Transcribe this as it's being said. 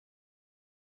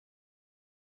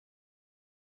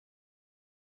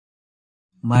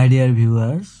My dear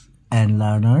viewers and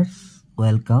learners,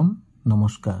 welcome,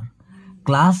 namaskar.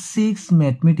 Class 6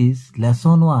 Mathematics,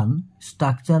 Lesson 1,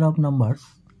 Structure of Numbers,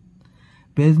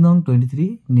 page number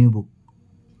 23, new book.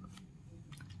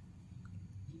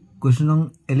 Question number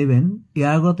 11,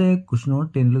 ইয়াৰ আগতে question number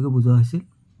 10 লৈকে বুজা হৈছিল.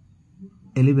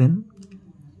 11,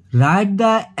 write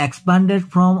the expanded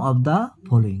form of the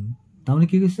following. তাৰমানে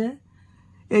কি কৈছে?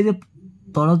 এই যে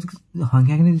তলত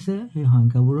সংখ্যাখিনি দিছে সেই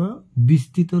সংখ্যাবোৰৰ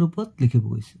বিস্তৃত ৰূপত লিখিব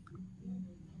কৈছে.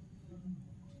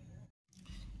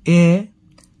 A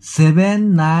 7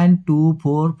 9 2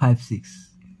 4 5 6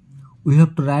 we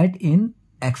have to write in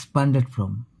expanded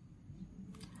form.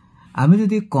 আমি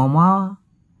যদি কমা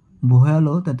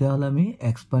বহালো তেতিয়াহলে আমি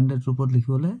expanded ৰূপত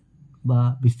লিখিবলৈ বা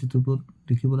বিস্তৃত ৰূপত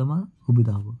লিখিবলৈ আমাৰ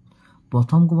সুবিধা হ'ব.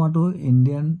 প্ৰথম কমাটো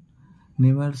ইণ্ডিয়ান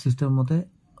নিউমেৰিকেল সিস্টেম মতে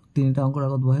তিনিটা অংকৰ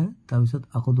আগত বহে তাৰ পিছত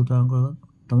আকৌ দুটা অংকৰ আগত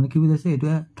তাৰমানে কি বুজাইছে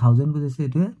এটোৱে 1000 বুজাইছে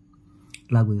এটোৱে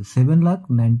লাখ বুজাইছে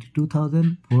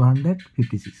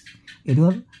 7,92,456 এটো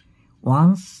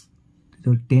ones to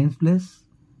tens place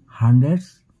hundreds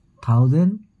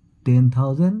thousand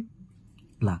 10,000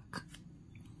 lakh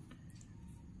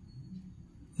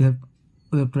we have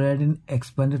to write in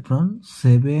expanded form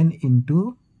 7 into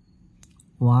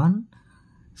 1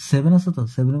 7 আছে তো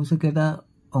 7 এর পিছত কেটা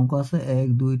অঙ্ক আছে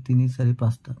 1 2 3 4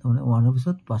 5টা মানে 1 এর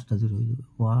পিছত 5টা জিরো হয়ে যাবে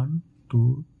 1 2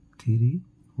 3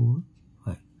 4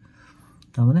 5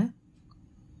 তার মানে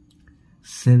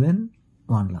 7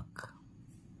 1 লাখ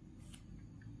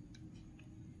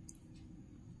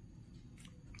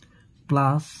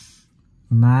plus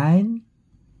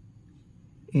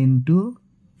 9 into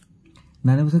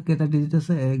 9 এর পিছত কেটা ডিজিট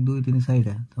আছে 1 2 3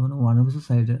 4টা তার মানে 1 এর পিছত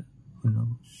 4টা হয়ে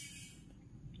যাবে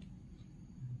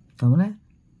তার মানে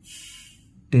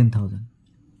 10,000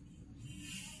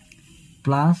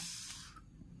 plus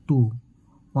 2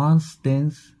 ones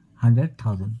tens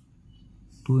 100,000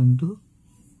 2 into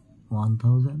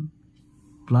 1,000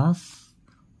 plus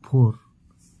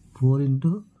 4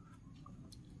 into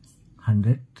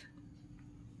 100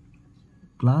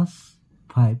 plus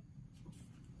 5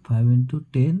 into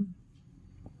 10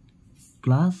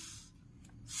 plus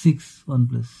 6 1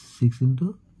 plus 6 into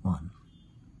 1.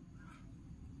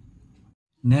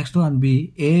 Next one be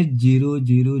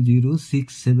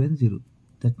 8000670.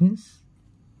 That means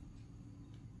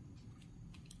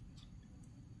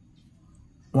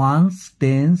ones,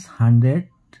 tens, 100,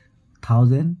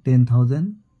 1000, 10,000,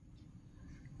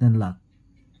 then lakh.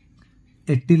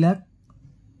 80 lakh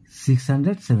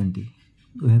 670.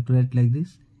 We have to write like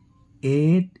this: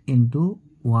 8 into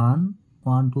 1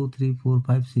 1 2 3 4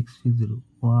 5 6 60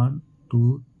 1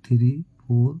 2 3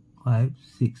 4 5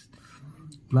 6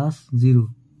 plus 0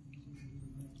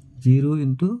 0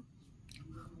 into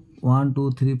 1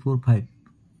 2 3 4 5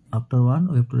 after 1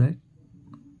 we have to write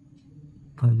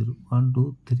 50 1 2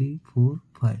 3 4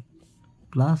 5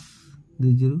 plus the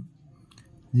 0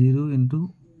 0 into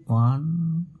 1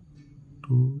 2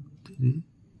 3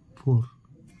 4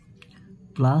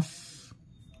 plus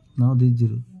now this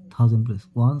 0 1000 plus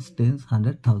ones tens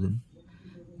 100,000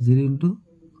 0 into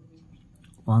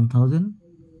 1000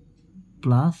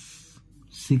 plus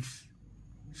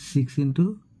 6 into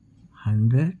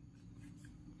 100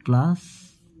 plus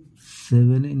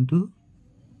 7 into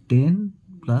 10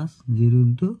 plus 0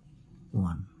 into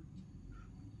 1.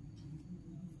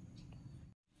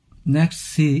 Next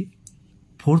see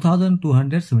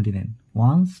 4,279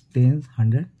 ones tens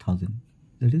 100,000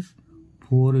 that is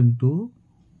 4 into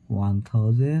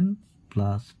 1,000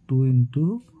 plus 2 into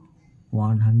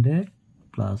 100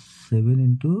 plus 7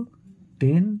 into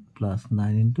 10 plus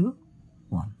 9 into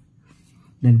 1.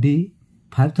 Then D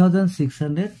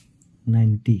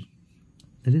 5,690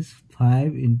 that is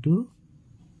 5 into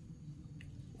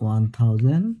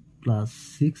 1,000 plus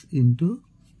 6 into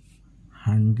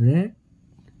 100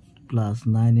 plus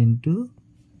 9 into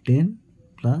 10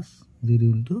 plus 0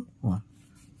 into 1.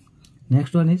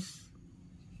 Next one is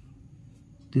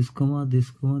this comma this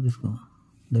comma this comma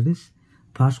that is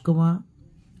first comma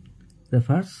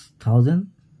refers 1000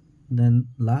 then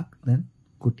lakh then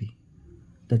koti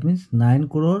that means 9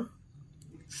 crore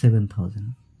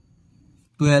 7,000.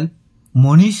 12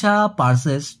 Monisha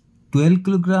purchased 12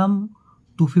 kilogram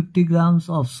 250 grams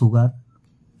of sugar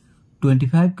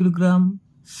 25 kilogram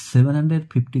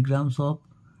 750 grams of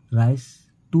rice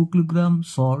 2 kilogram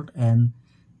salt and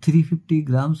 350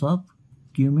 grams of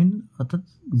cumin অর্থাৎ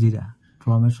জিরা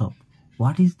from a shop.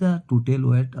 What is the total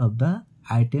weight of the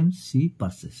items she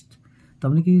purchased?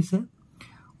 তাহলে কি দিছে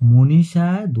মনীষা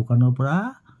দোকানৰ পৰা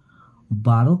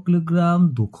 12 kilogram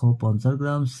 250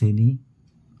 গ্ৰাম চেনি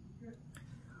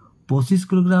 25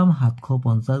 kilogram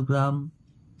 750 গ্ৰাম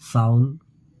চাউল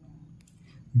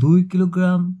 2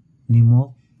 কিলোগ্ৰাম নিমখ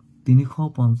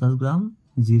 350 গ্ৰাম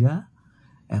জিৰা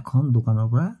এখন দোকানৰ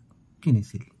পৰা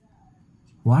কিনিছিল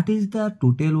What is the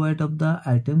total weight of the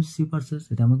items she purchased?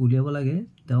 এটা আমি উলিয়াব লাগে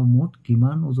তেওঁ মোট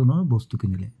কিমান ওজনৰ বস্তু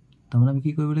কিনিলে তাৰমানে আমি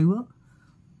কি কৰিব লাগিব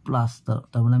প্লাস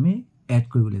তাৰমানে আমি এড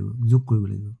কৰিব লাগিব যোগ কৰিব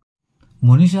লাগিব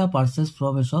Manisha purchased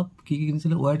from a shop কি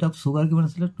কিনিছিল weight of sugar কিমান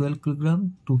আছিল 12 কিলোগ্ৰাম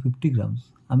 250 গ্ৰামছ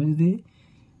আমি যদি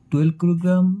 12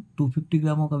 কিলোগ্ৰাম 250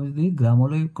 গ্ৰামক আমি যদি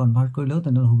গ্ৰামলৈ কনভাৰ্ট কৰিলেও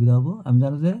তেনে সুবিধা হ'ব আমি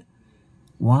জানো যে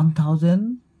 1000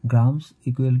 grams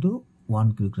equal to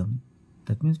 1 kilogram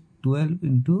that means 12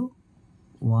 into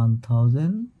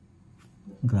 1000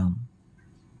 gram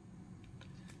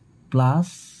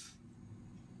plus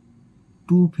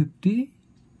 250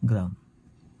 gram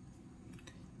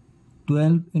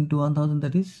 12 into 1000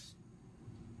 that is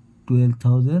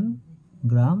 12000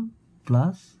 gram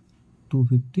plus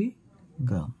 250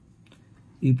 gram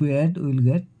if we add we will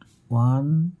get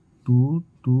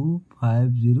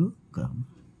 12250 gram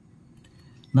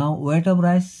now weight of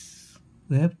rice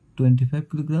we have 25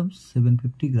 kilograms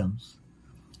 750 grams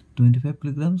 25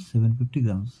 kilograms 750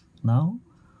 grams now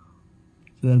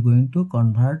we are going to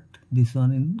convert this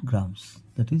one in grams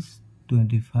that is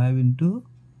 25 into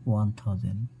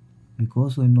 1000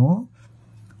 because we know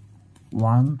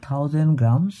 1000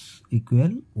 grams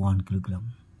equal 1 kilogram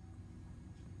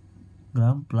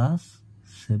gram plus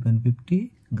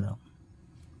 750 gram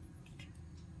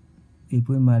if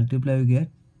we multiply we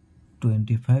get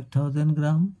 25,000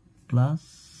 gram plus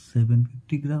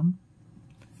 750 gram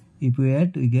if we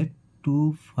add we get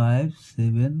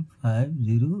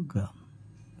 25750 gram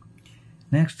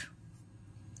next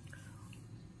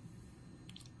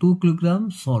 2 kilogram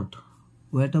salt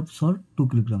weight of salt 2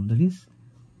 kilogram that is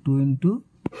 2 into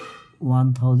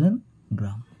 1000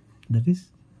 gram that is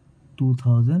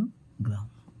 2000 gram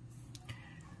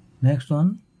next one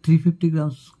 350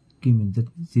 grams cumin that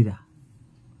is zira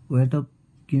weight of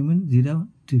cumin zira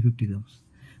 350 grams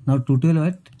now total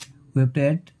weight we have to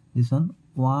add this one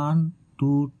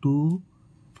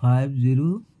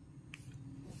 12250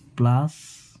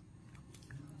 plus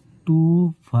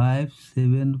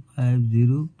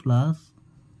 25750 plus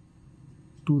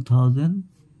 2000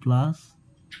 plus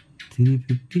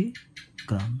 350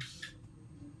 grams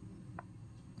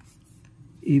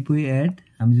if we add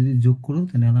আমি যদি যোগ কৰো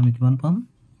তেনে আমি কিমান পাম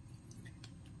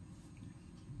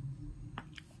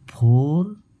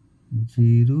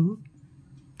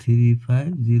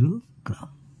 40350 gram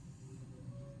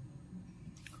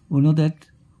we know that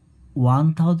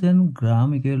 1000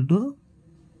 gram equal to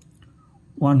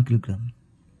 1 kilogram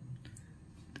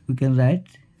we can write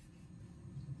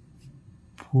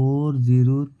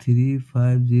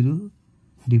 40350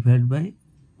 divided by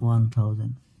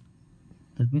 1000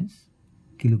 that means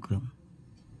kilogram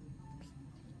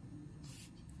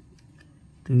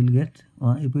so we will get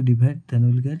if we divide then we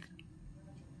will get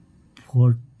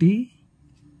 40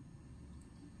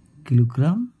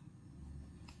 kilogram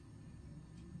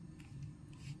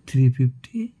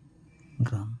 350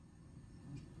 gram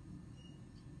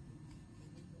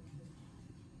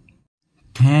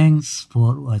thanks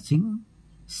for watching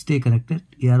stay connected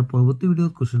ইয়াৰ পৰৱৰ্তী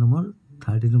ভিডিঅ'ত question number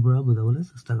 13 পৰা বুজাবলৈ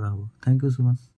চেষ্টা কৰা হ'ব thank you so much